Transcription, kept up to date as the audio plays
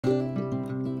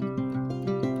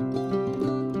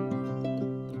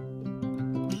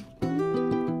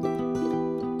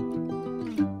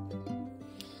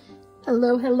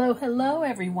Hello, hello, hello,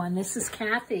 everyone. This is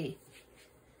Kathy,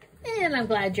 and I'm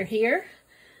glad you're here.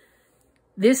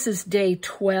 This is day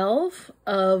 12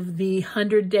 of the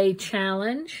 100-day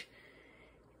challenge,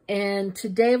 and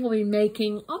today we'll be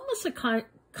making almost a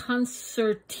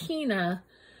concertina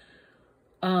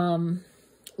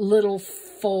little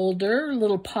folder,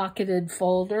 little pocketed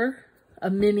folder, a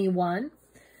mini one,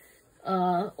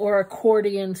 or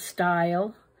accordion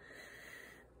style.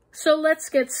 So let's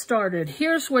get started.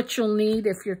 Here's what you'll need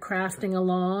if you're crafting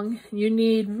along. You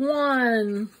need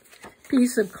one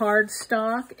piece of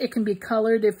cardstock. It can be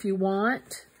colored if you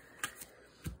want.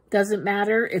 Doesn't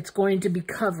matter, it's going to be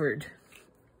covered.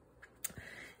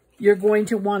 You're going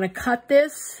to want to cut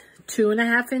this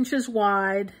 2.5 inches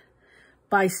wide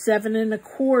by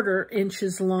 7.25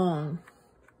 inches long.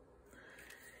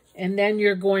 And then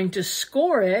you're going to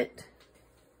score it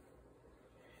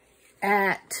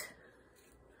at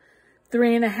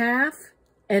 3.5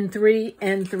 and 3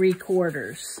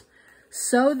 3/4,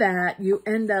 so that you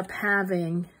end up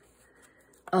having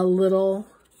a little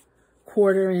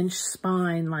 1/4 inch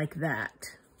spine like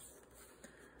that.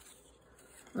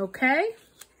 Okay?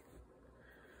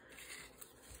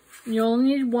 You'll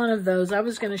need one of those. I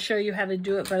was going to show you how to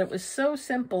do it, but it was so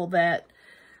simple that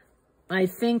I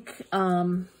think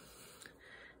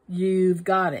you've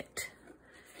got it.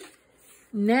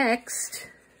 Next,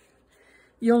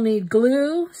 you'll need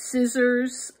glue,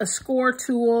 scissors, a score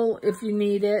tool if you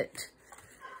need it,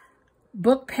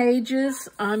 book pages.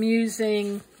 I'm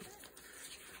using,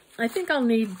 I think I'll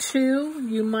need 2.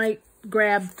 You might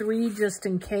grab 3 just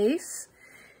in case.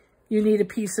 You need a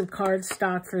piece of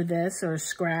cardstock for this, or a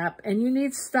scrap, and you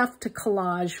need stuff to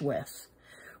collage with.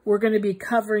 We're going to be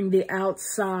covering the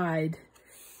outside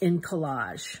in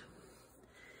collage.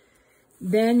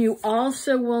 Then you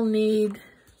also will need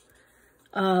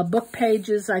book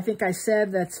pages. I think I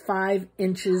said that's 5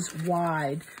 inches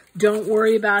wide. Don't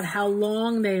worry about how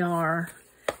long they are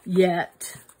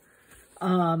yet,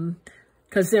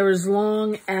 because they're as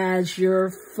long as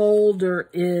your folder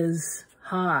is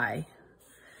high.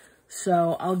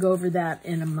 So I'll go over that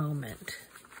in a moment.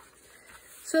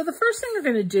 So the first thing we're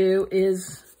going to do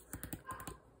is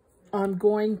I'm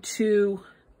going to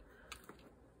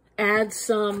add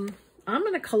some, I'm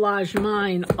going to collage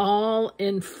mine all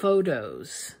in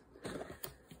photos.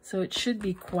 So it should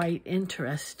be quite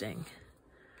interesting.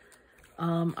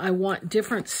 I want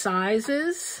different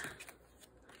sizes.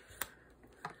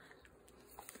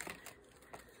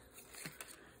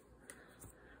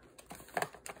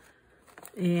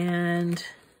 And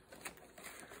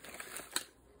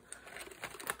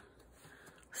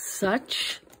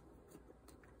such.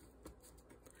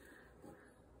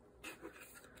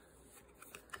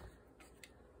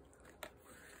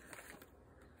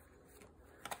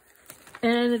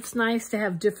 And it's nice to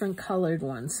have different colored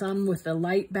ones, some with a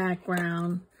light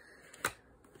background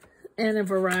and a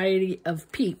variety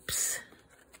of peeps.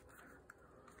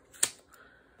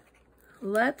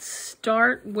 Let's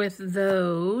start with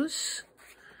those.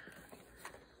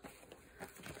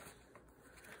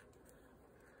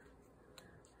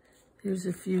 Here's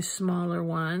a few smaller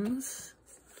ones.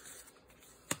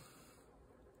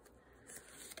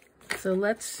 So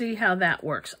let's see how that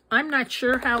works. I'm not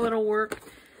sure how it'll work,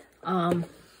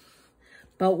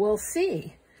 but we'll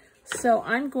see. So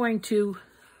I'm going to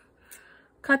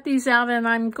cut these out, and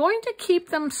I'm going to keep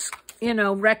them, you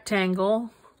know, rectangle,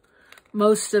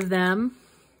 most of them.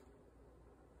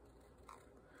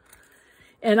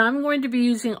 And I'm going to be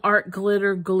using art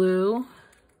glitter glue.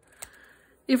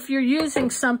 If you're using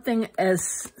something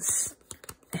as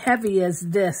heavy as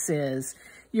this is,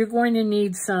 you're going to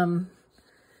need some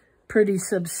pretty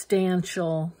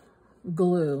substantial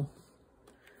glue.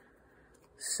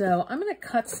 So I'm going to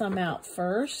cut some out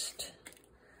first.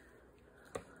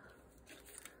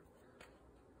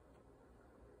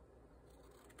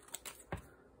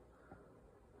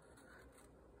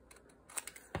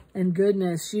 And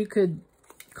goodness, you could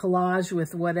collage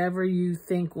with whatever you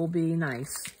think will be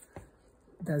nice.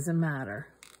 Doesn't matter.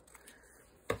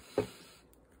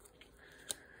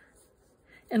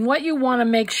 And what you want to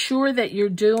make sure that you're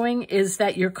doing is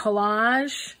that your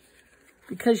collage,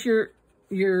 because your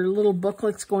little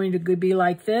booklet's going to be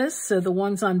like this, so the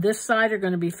ones on this side are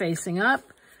going to be facing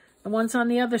up, the ones on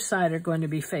the other side are going to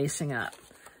be facing up.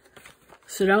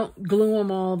 So don't glue them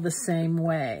all the same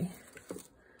way.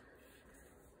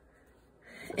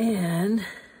 And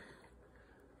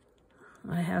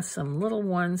I have some little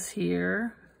ones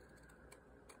here.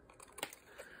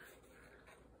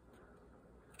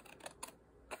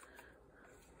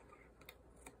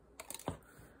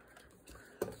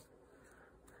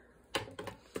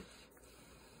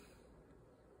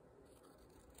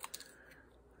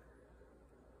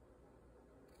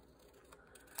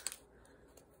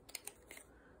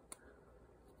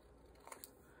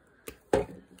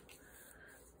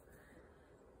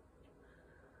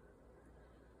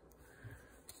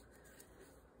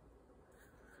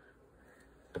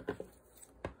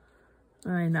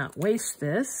 I not waste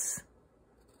this.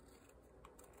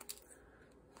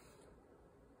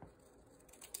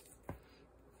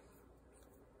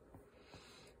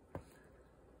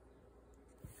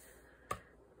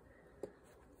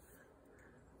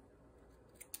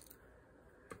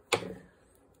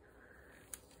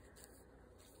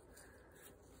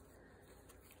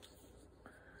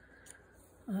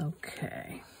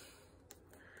 Okay,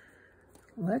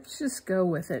 let's just go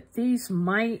with it. These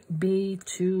might be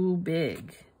too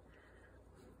big,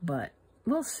 but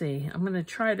we'll see. I'm going to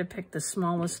try to pick the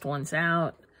smallest ones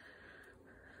out.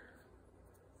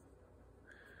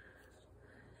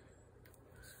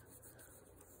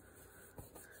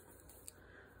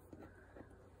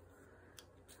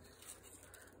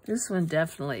 This one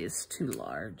definitely is too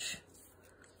large.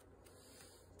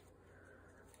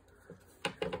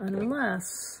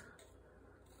 Unless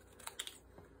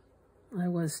I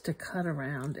was to cut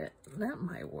around it. That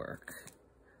might work.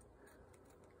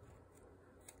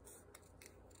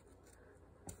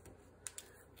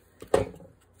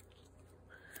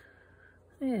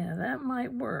 Yeah, that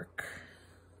might work.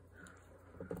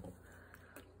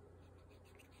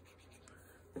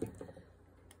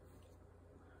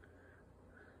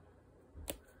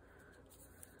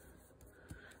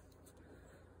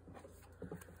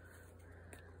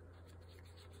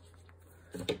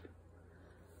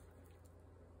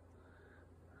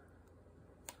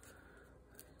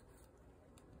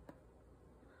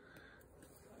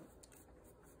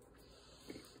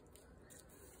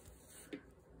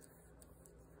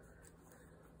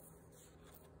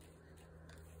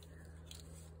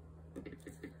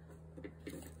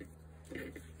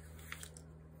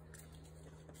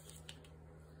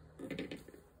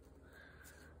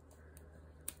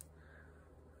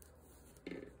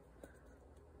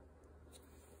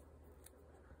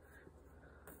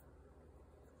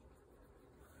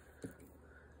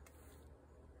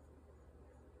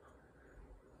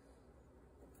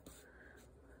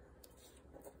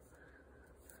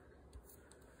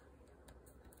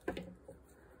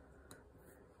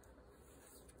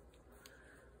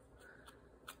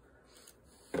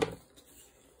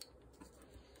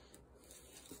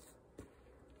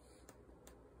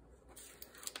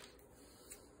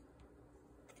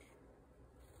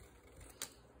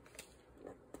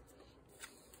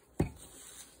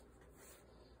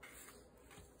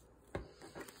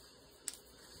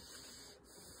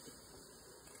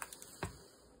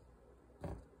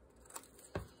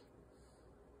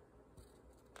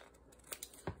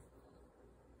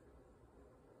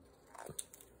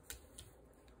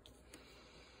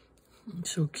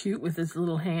 So cute with his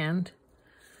little hand.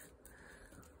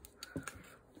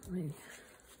 Let me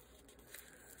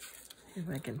see if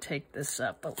I can take this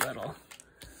up a little.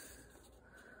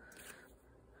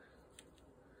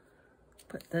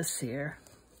 Put this here.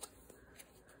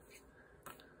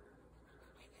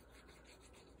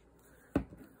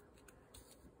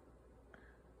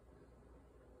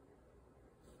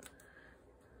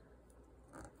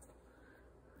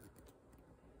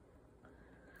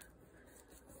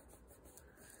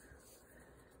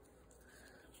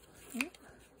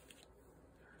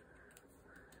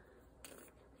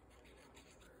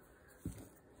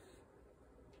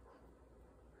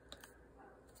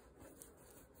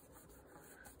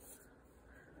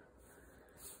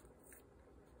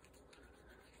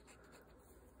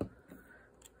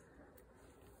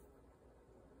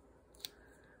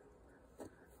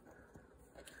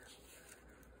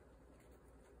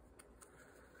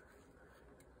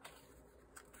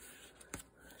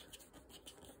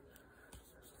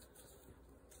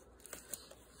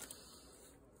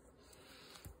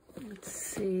 Let's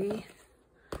see.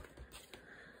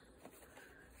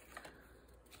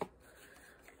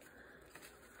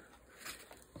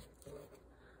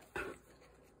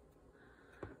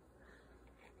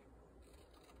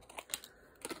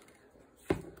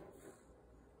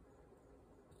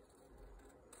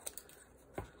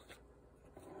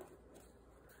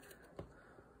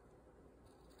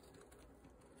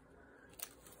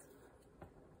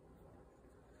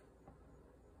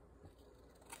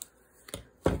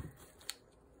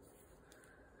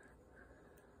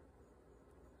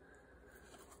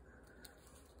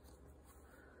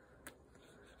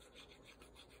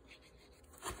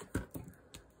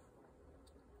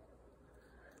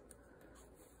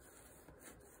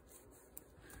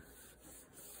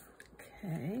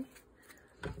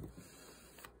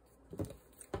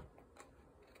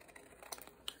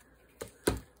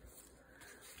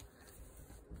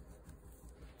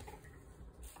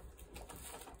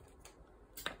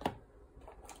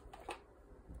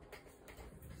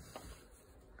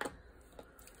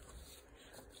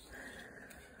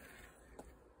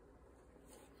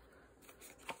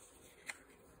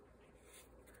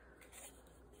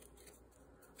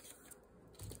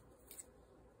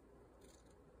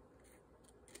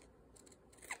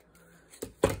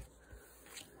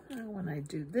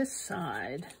 do this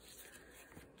side,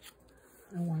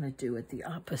 I want to do it the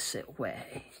opposite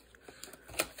way.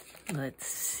 Let's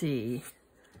see.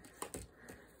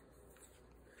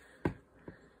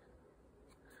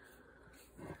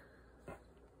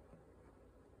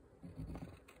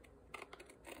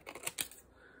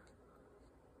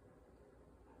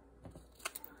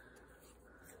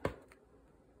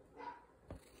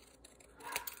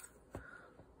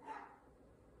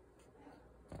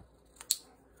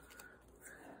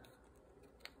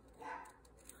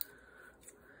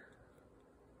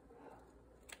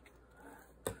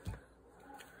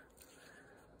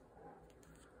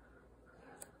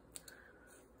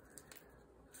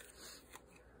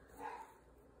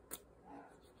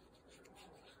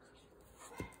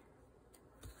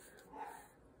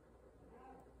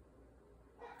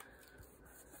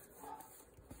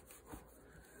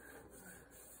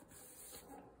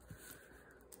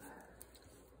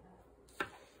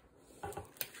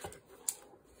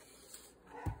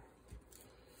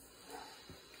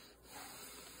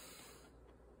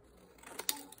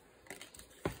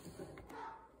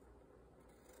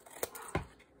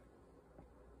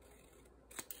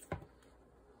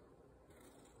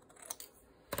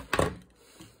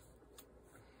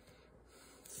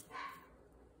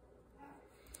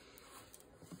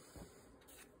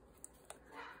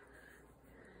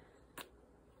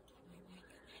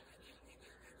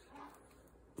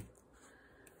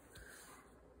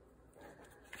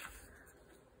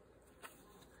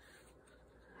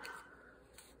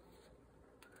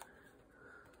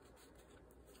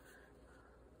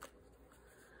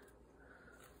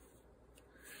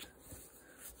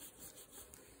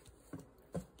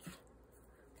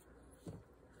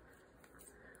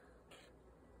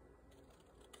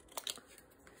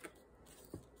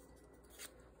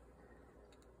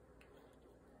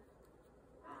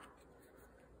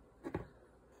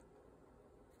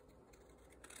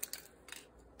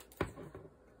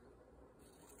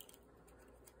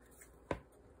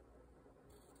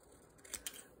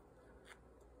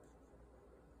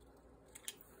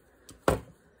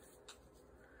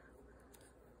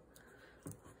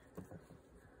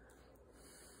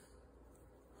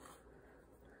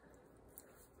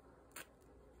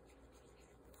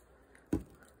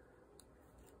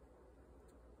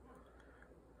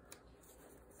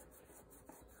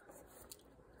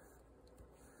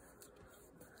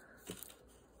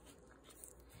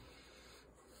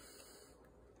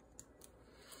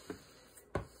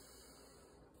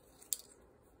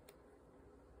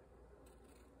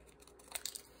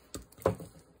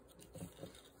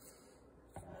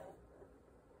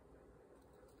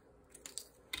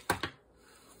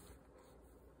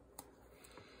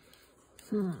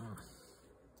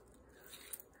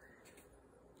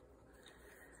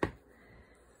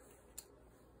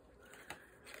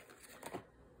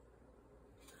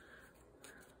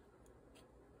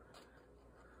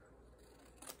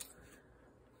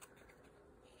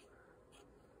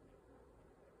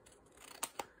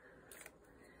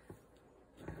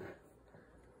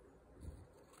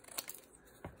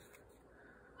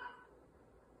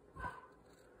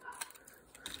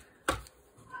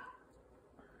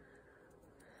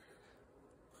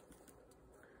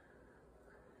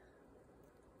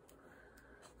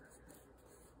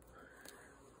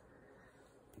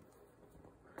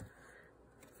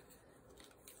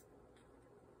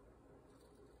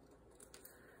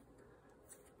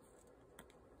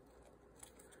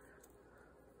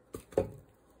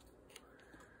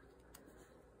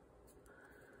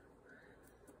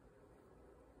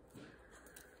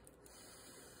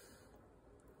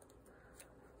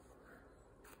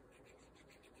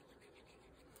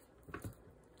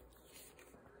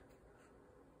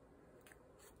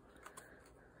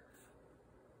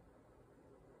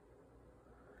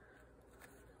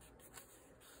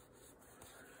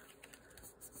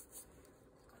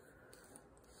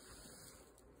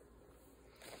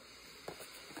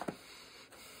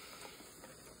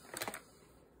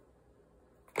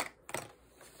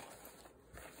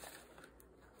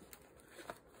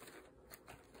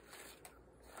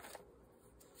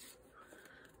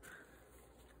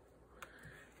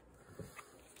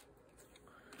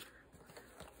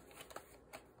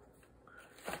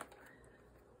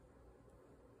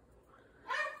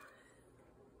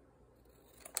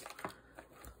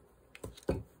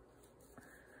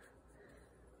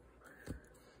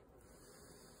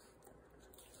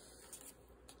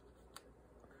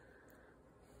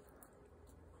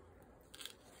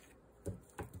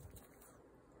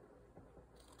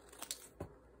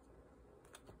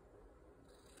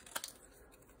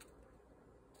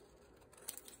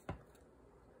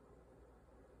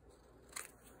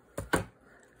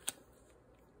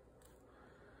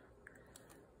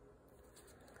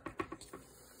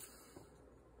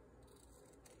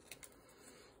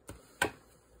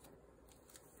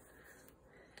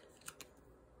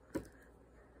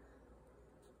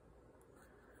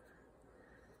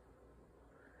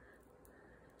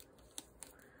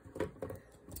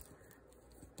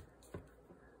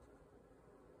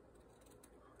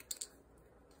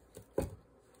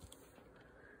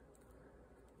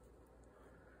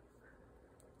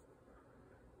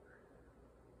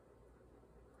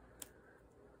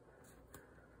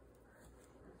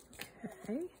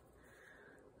 Okay.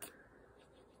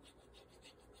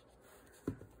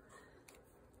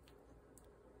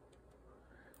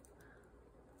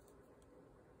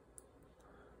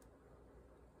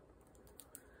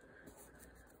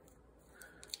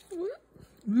 Whoop,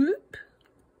 whoop.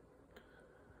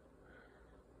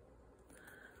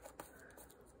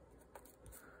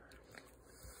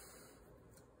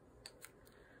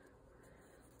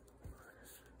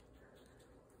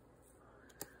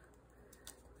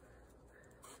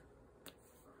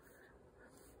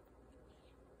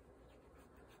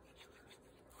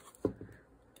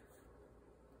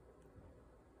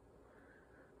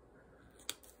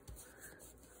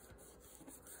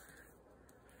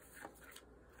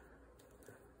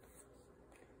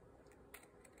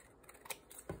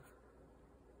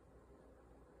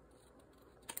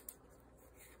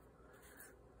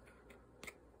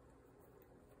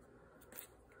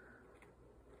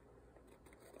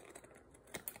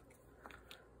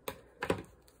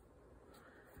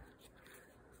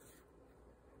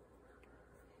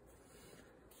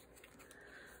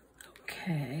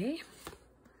 Okay.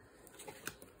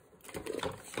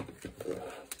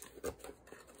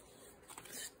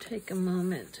 Let's take a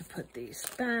moment to put these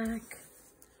back.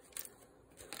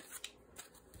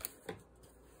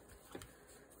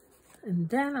 And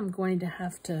then I'm going to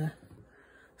have to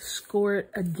score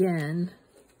it again.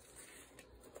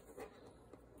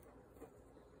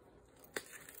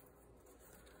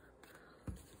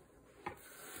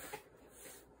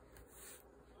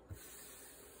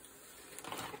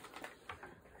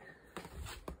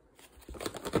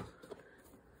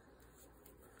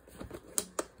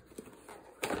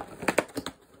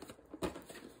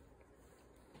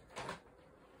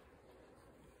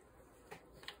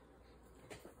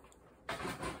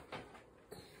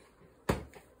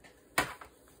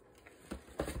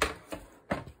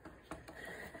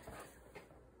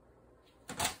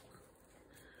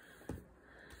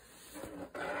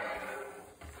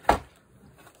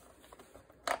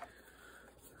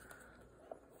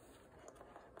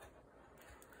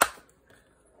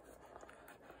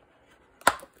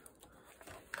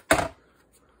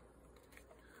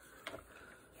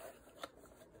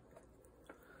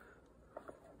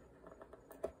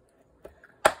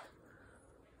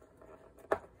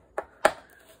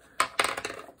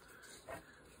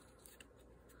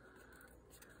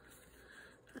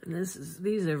 And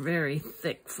these are very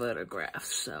thick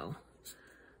photographs, so it's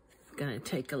gonna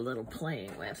take a little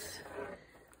playing with.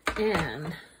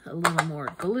 And a little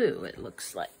more glue, it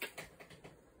looks like.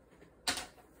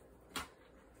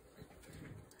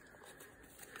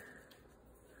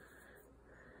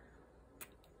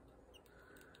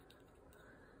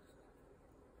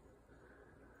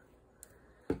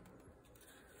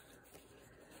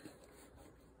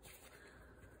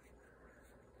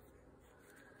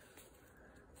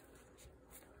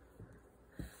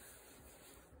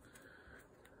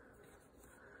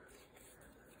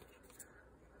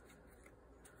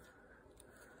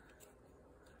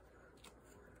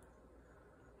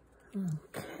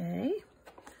 Okay,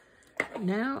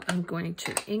 now I'm going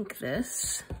to ink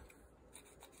this.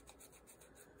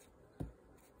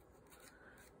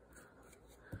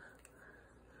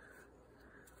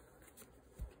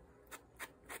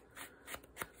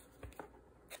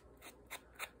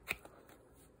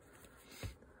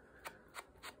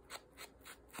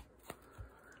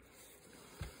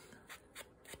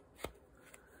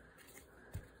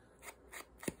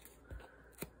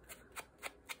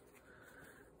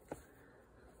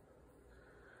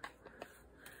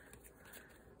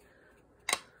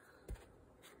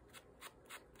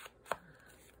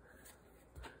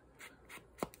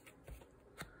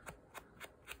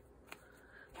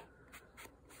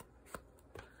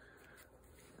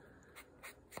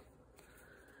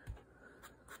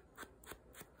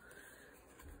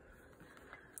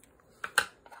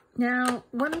 Now,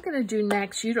 what I'm going to do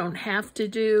next, you don't have to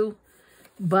do,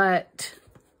 but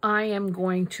I am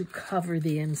going to cover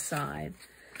the inside.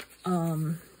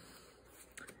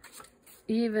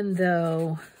 Even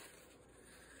though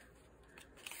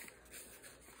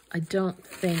I don't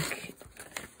think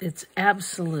it's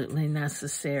absolutely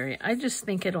necessary. I just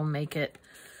think it'll make it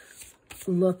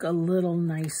look a little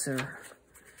nicer.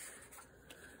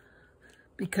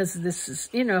 Because this is,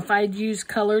 you know, if I'd used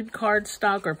colored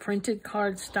cardstock or printed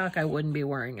cardstock, I wouldn't be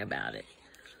worrying about it.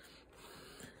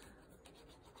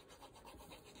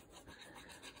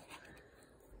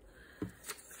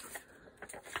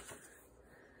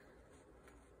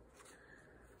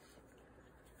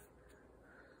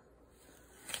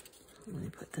 Let me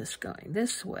put this going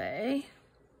this way.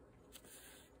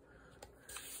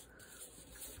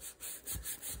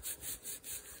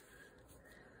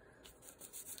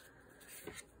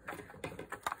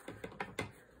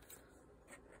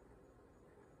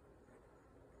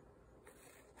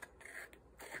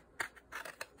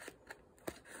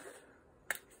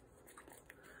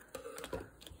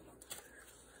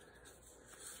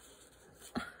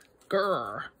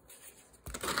 Grr.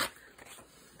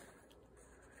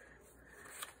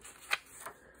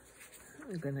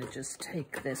 I'm gonna just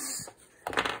take this,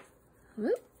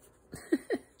 whoop,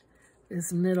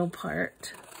 this middle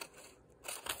part.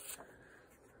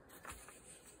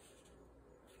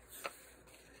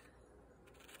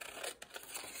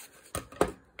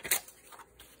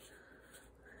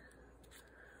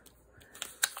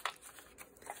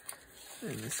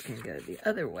 And this can go the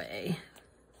other way.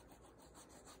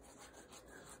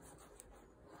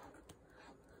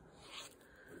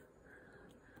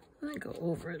 I go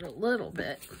over it a little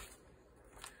bit.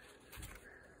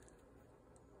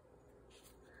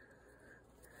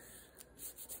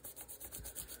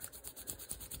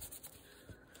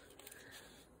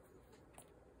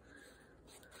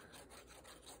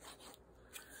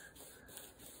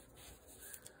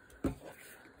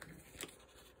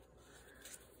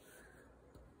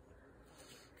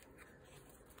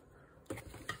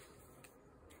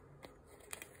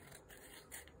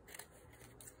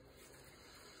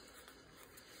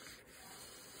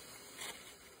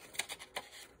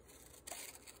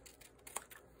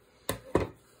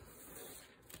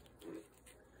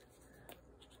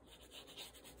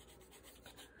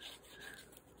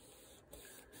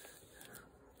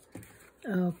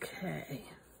 Okay.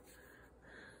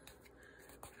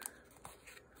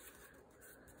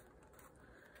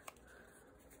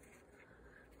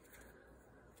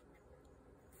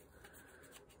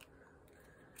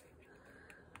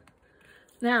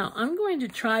 Now, I'm going to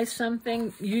try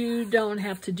something. You don't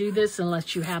have to do this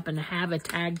unless you happen to have a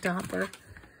tag topper.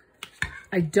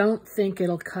 I don't think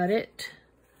it'll cut it,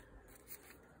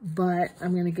 but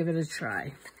I'm going to give it a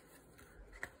try.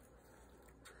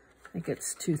 I think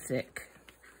it's too thick.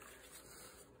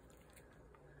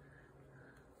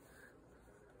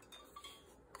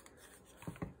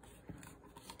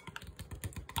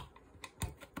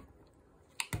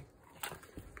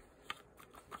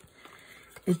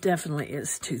 It definitely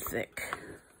is too thick.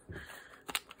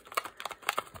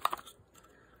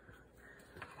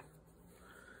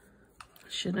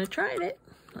 Shouldn't have tried it.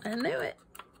 I knew it.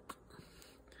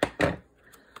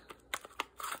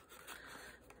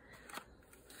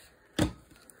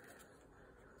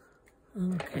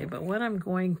 Okay, but what I'm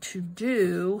going to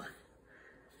do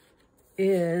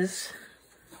is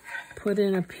put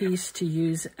in a piece to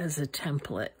use as a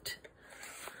template.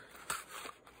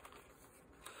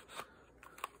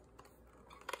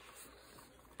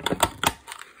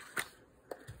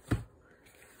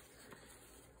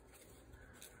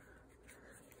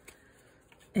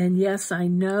 And yes, I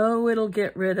know it'll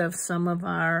get rid of some of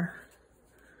our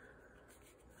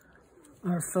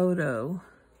photo,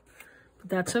 but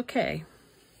that's okay.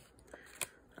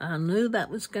 I knew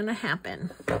that was going to happen.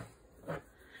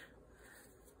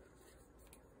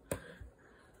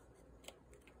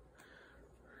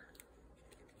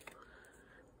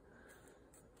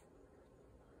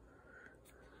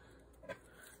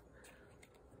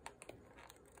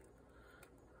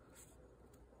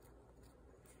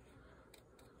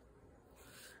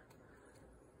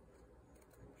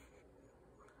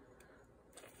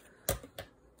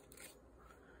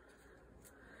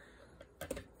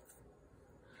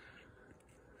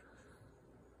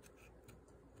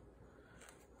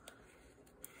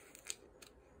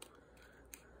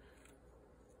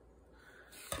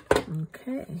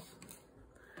 Okay,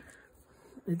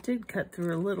 it did cut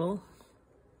through a little.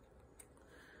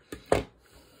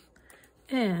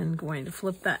 And going to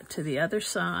flip that to the other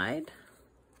side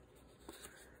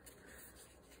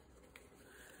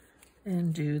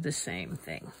and do the same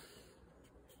thing.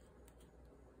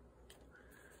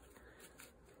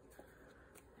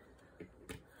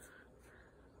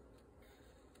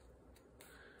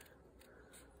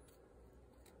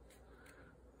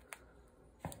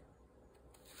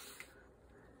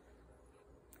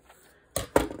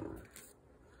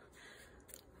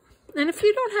 And if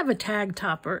you don't have a tag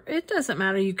topper, it doesn't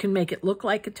matter. You can make it look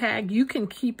like a tag. You can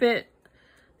keep it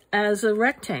as a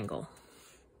rectangle.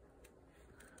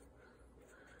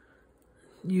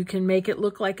 You can make it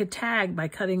look like a tag by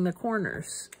cutting the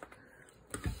corners.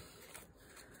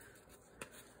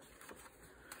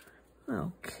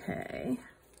 Okay.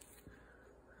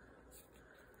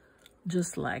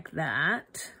 Just like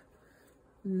that.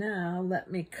 Now let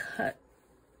me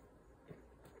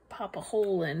pop a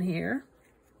hole in here.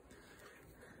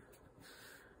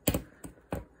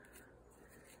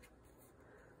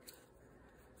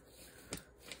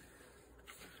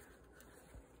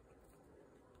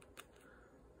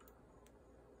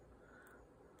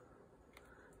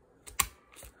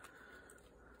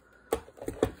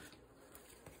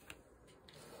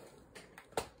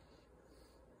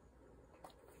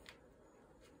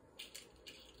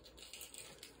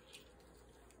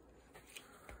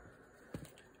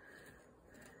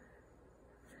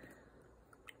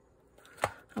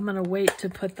 I'm going to wait to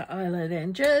put the eyelet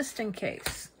in just in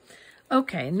case.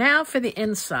 Okay, now for the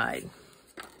inside.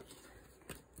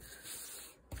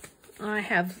 I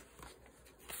have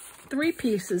 3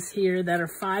 pieces here that are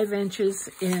 5 inches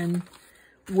in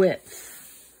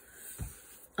width.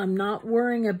 I'm not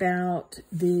worrying about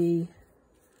the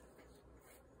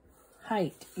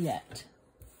height yet.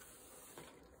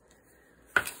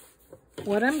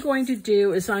 What I'm going to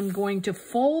do is I'm going to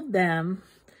fold them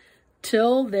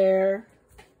till they're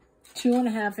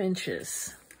 2.5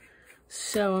 inches.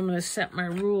 So I'm going to set my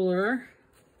ruler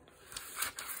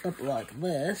up like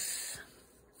this.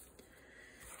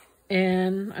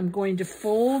 And I'm going to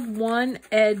fold one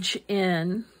edge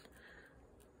in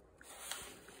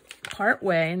part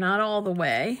way, not all the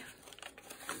way.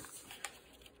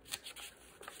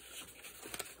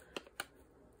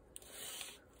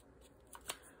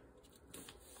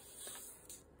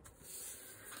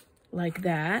 Like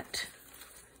that.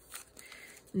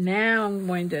 Now I'm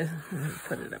going to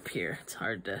put it up here. It's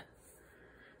hard to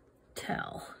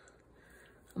tell.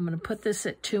 I'm going to put this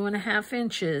at 2.5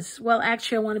 inches. Well,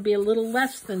 actually, I want to be a little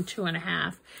less than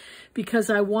 2.5 because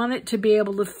I want it to be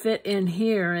able to fit in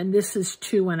here, and this is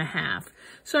 2.5.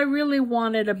 So I really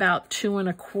want it about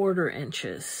 2.25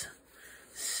 inches.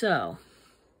 So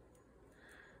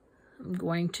I'm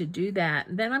going to do that.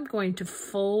 Then I'm going to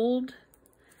fold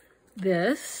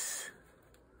this.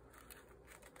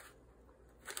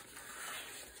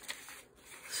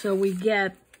 So we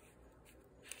get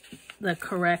the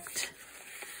correct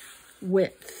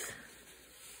width.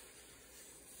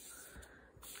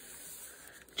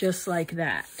 Just like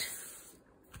that.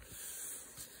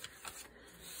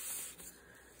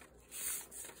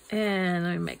 And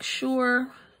let me make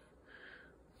sure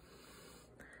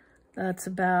that's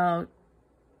about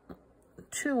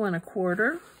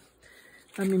 2.25.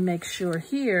 Let me make sure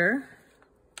here,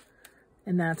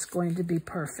 and that's going to be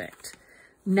perfect.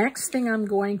 Next thing I'm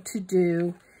going to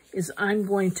do is I'm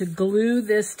going to glue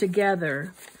this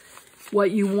together.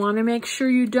 What you want to make sure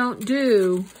you don't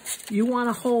do, you want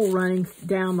a hole running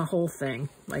down the whole thing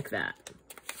like that.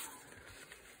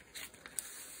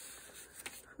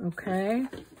 Okay,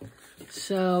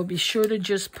 so be sure to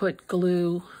just put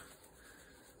glue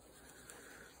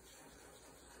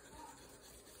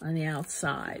on the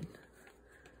outside.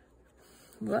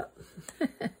 Well,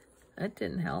 that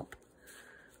didn't help.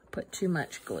 Put too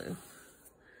much glue.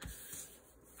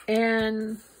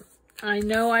 And I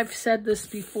know I've said this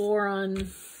before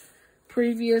on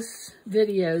previous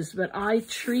videos, but I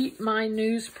treat my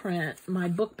newsprint, my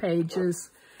book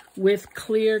pages, with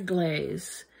clear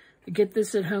glaze. I get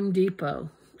this at Home Depot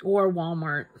or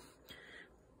Walmart.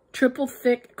 Triple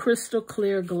thick crystal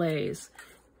clear glaze.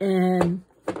 And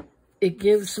it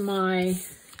gives my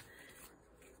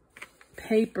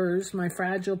papers, my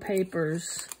fragile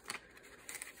papers,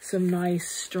 some nice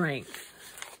strength.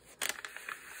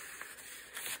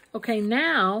 Okay,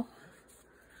 now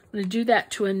I'm going to do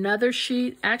that to another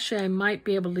sheet. Actually, I might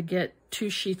be able to get 2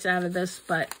 sheets out of this,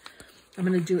 but I'm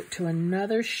going to do it to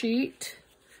another sheet.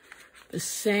 The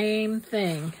same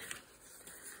thing.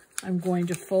 I'm going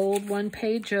to fold one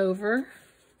page over,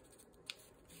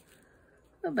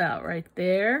 about right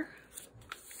there.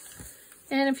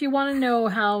 And if you want to know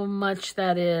how much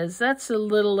that is, that's a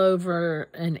little over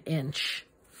 1 inch.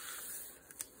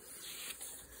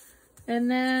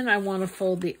 And then I want to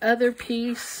fold the other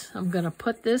piece. I'm going to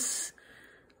put this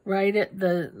right at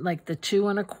the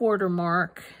 2.25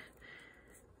 mark.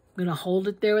 I'm going to hold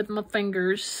it there with my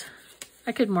fingers.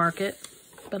 I could mark it,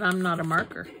 but I'm not a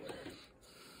marker.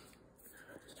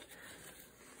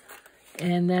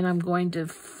 And then I'm going to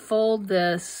fold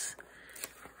this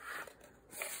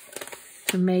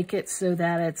to make it so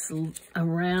that it's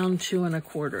around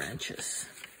 2.25 inches.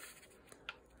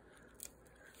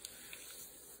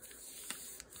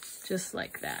 Just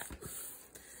like that.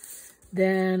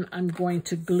 Then I'm going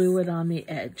to glue it on the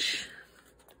edge.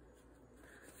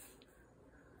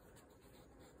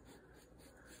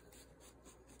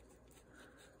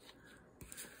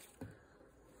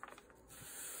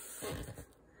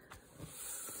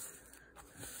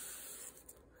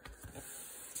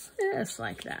 Just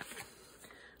like that.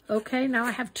 Okay, now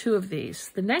I have 2 of these.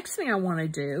 The next thing I want to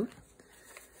do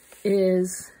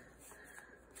is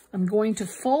I'm going to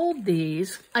fold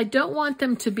these. I don't want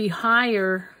them to be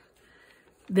higher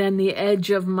than the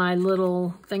edge of my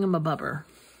little thingamabobber.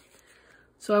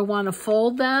 So I want to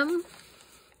fold them.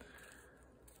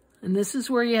 And this is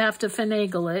where you have to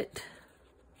finagle it.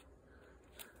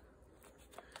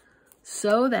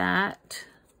 So that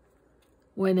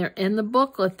when they're in the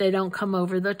booklet, they don't come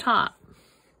over the top.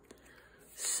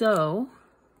 So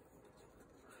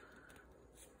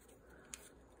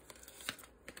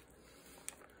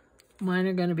Mine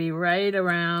are going to be right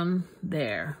around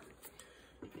there.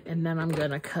 And then I'm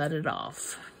going to cut it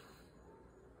off.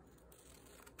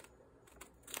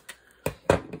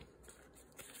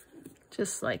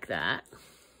 Just like that.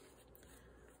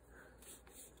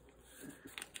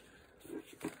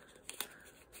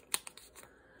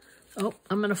 Oh,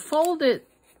 I'm going to fold it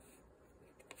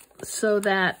so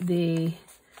that the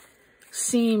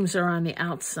seams are on the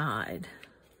outside.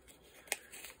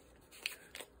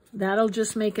 That'll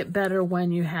just make it better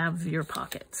when you have your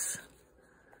pockets.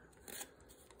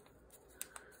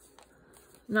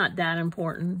 Not that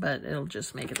important, but it'll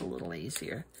just make it a little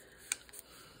easier.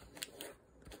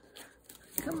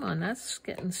 Come on, that's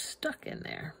getting stuck in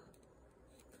there.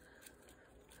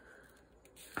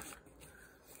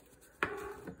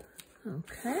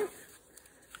 Okay.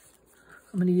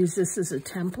 I'm going to use this as a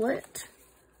template,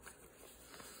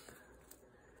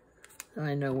 so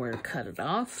I know where to cut it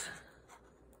off.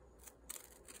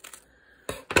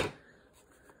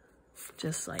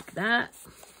 Just like that.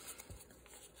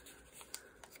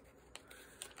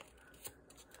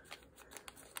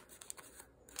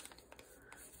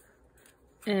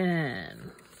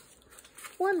 And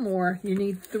one more. You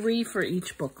need 3 for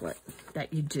each booklet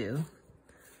that you do.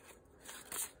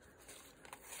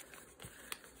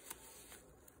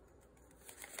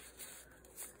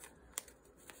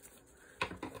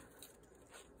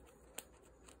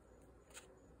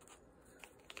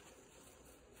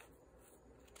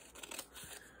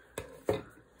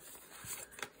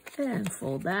 And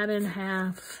fold that in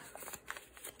half.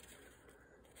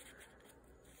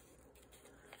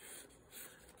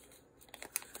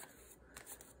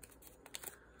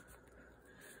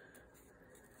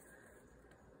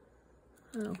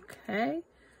 Okay,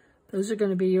 those are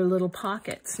going to be your little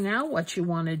pockets. Now what you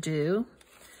want to do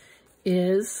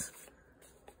is,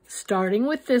 starting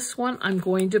with this one, I'm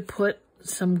going to put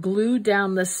some glue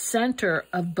down the center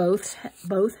of both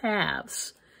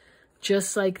halves,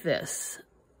 just like this.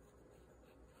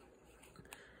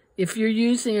 If you're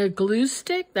using a glue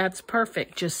stick, that's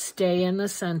perfect. Just stay in the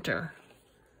center.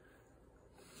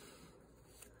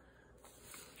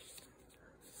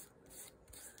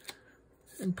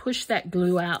 And push that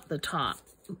glue out the top.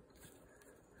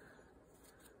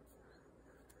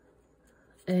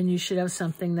 And you should have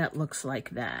something that looks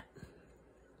like that.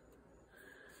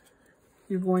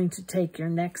 You're going to take your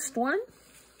next one,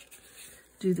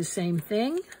 do the same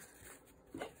thing.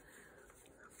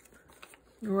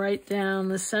 Right down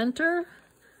the center.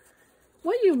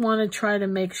 What you want to try to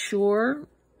make sure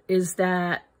is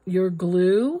that your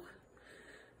glue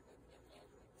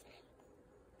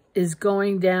is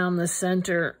going down the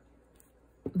center,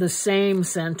 the same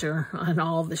center on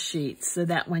all the sheets, so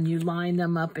that when you line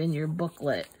them up in your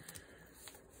booklet,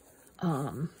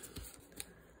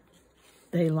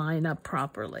 they line up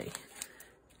properly.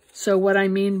 So what I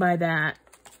mean by that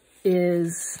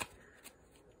is,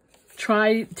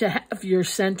 try to have your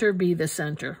center be the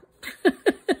center.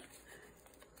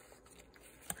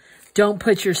 Don't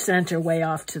put your center way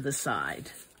off to the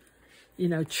side. You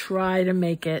know, try to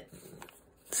make it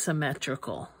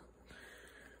symmetrical.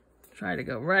 Try to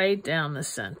go right down the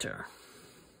center.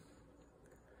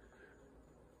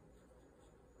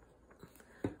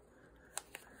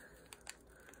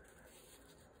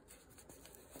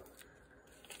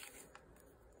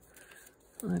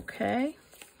 Okay.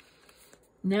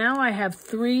 Now I have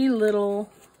 3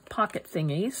 little pocket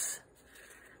thingies.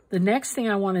 The next thing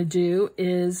I want to do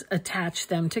is attach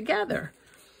them together.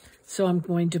 So I'm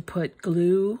going to put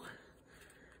glue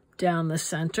down the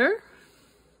center.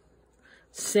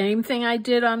 Same thing I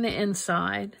did on the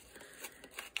inside.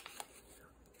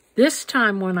 This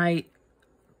time when I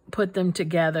put them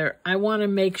together, I want to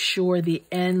make sure the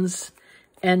ends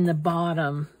and the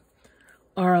bottom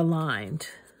are aligned.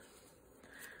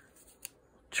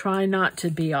 Try not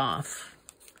to be off.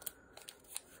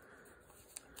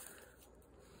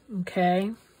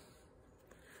 Okay.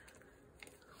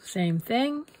 Same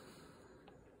thing.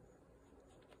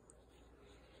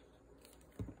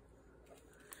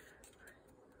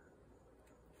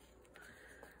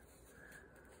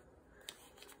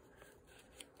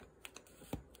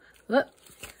 Whoop.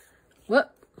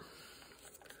 Whoop.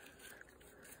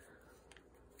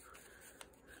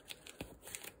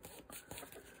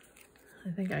 I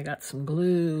think I got some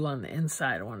glue on the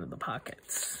inside of one of the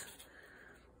pockets.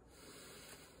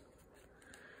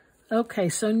 Okay,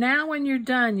 so now when you're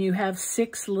done, you have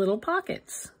 6 little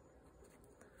pockets.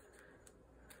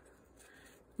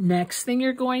 Next thing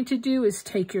you're going to do is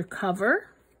take your cover,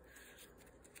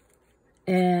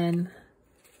 and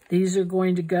these are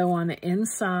going to go on the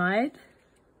inside.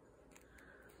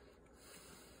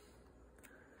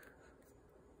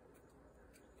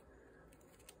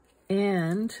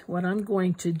 And what I'm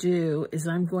going to do is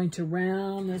I'm going to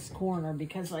round this corner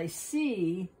because I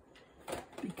see,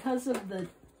 because of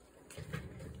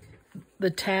the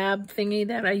tab thingy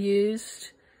that I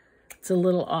used, it's a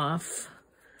little off.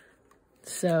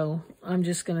 So I'm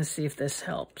just going to see if this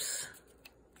helps.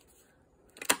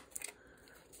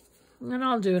 And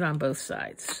I'll do it on both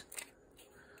sides.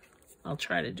 I'll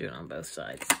try to do it on both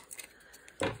sides.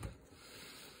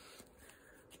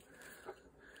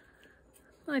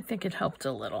 I think it helped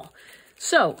a little.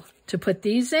 So to put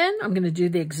these in, I'm going to do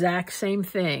the exact same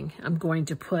thing. I'm going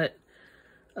to put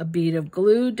a bead of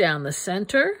glue down the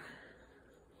center.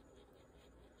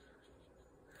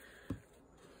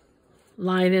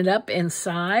 Line it up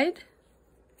inside.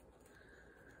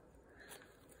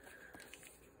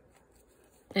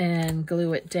 And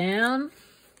glue it down.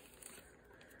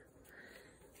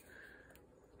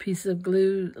 Piece of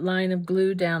glue, line of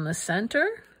glue down the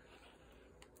center.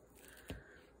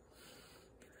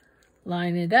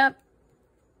 Line it up.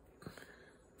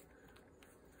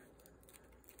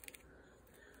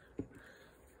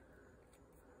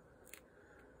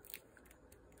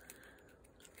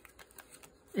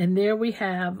 And there we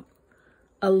have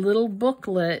a little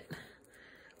booklet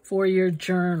for your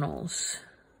journals.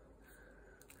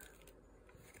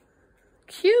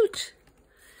 Cute.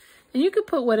 And you can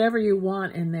put whatever you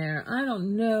want in there. I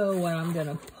don't know what I'm going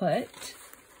to put.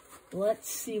 Let's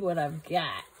see what I've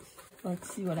got.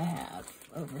 Let's see what I have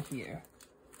over here.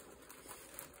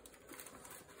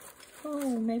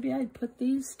 Oh, maybe I'd put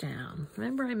these down.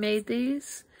 Remember I made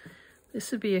these? This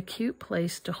would be a cute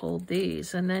place to hold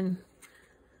these. And then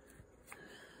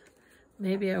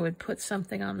maybe I would put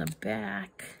something on the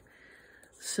back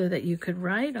so that you could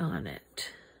write on it.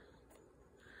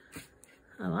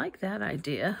 I like that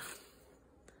idea.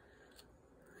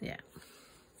 Yeah.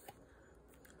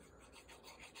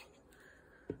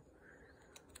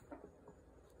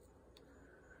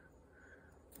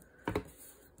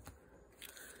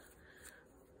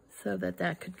 So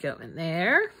that could go in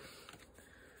there.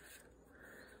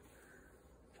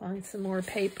 Find some more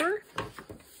paper.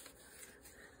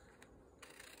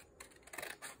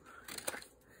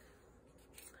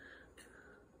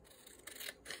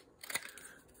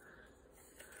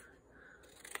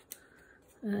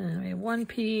 We have one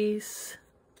piece.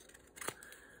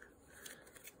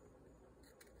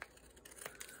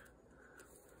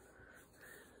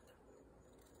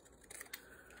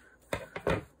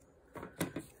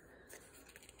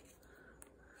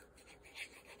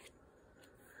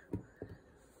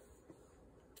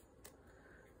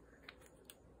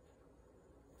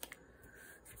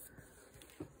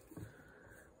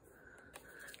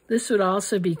 This would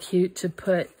also be cute to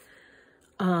put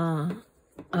a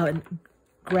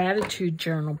gratitude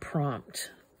journal prompt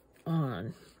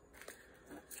on,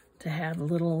 to have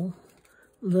little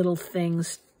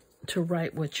things to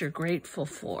write what you're grateful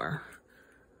for.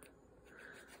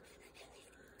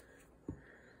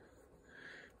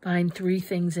 Find 3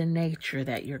 things in nature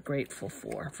that you're grateful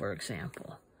for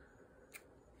example.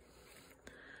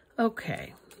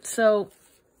 Okay, so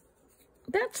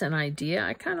that's an idea.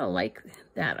 I kind of like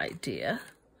that idea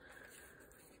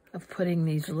of putting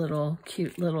these little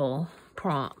cute little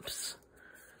prompts,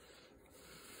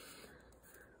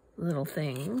 little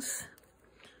things.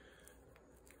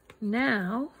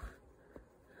 Now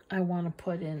I want to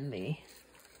put in the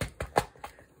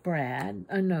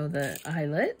the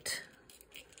eyelet.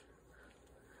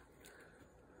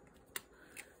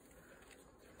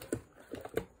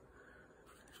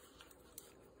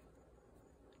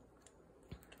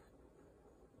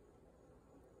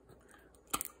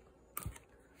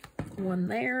 One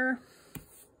there.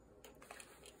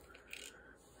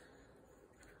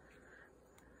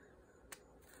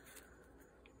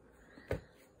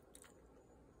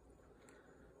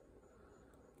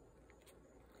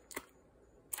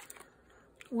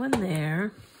 One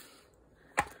there.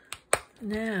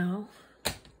 Now,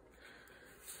 let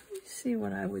me see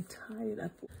what I would tie it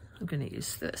up with. I'm going to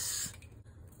use this.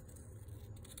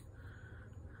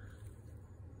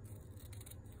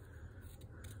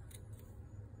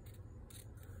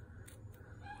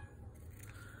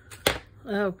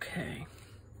 Okay,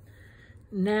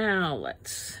 now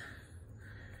let's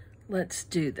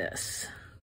do this.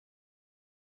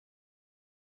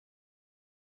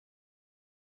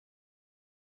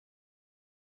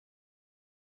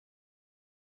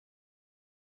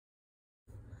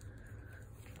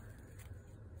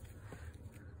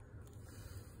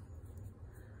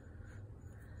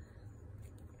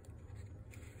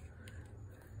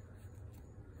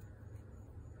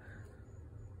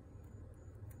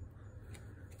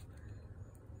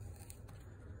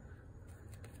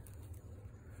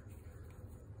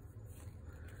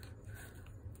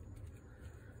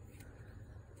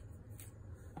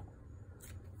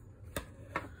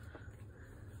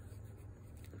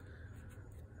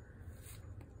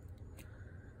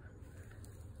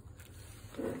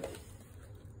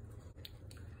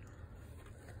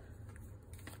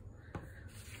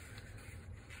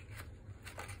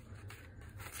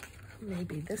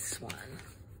 maybe this one.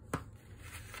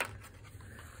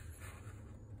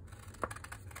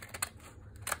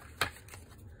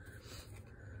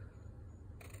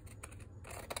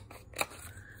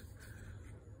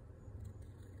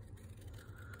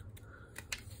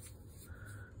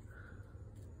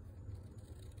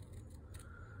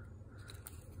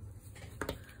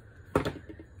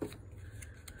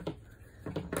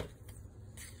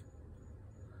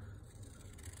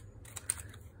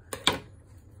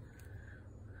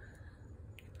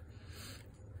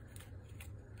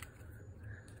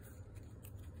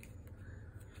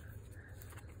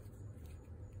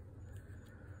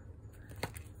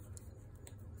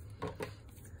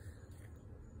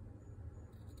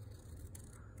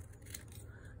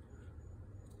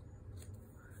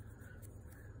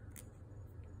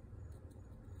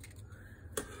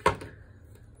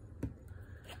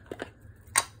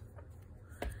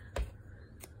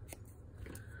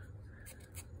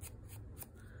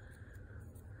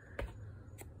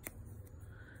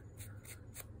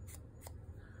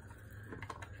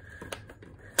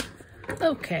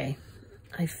 Okay,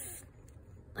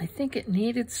 I think it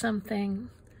needed something,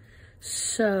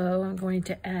 so I'm going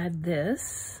to add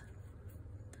this.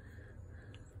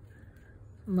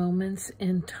 Moments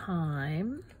in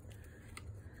time.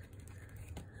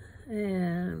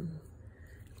 And I'm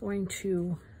going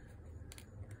to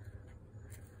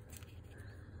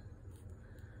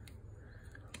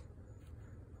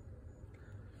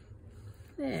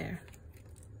there.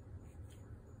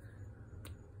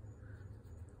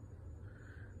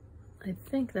 I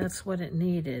think that's what it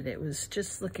needed. It was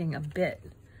just looking a bit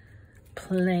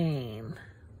plain.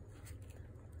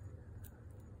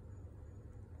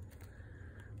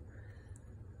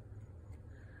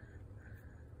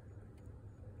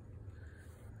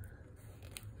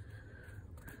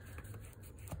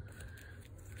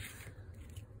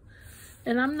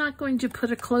 And I'm not going to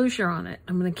put a closure on it.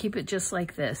 I'm going to keep it just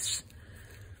like this.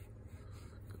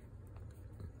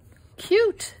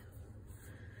 Cute.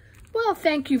 Well,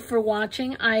 thank you for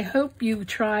watching. I hope you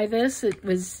try this. It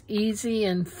was easy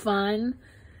and fun.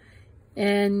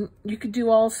 And you could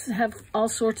have all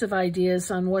sorts of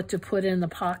ideas on what to put in the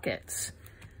pockets.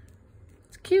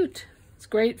 It's cute. It's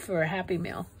great for a Happy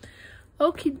Meal.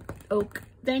 Okie doke.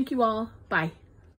 Thank you all. Bye.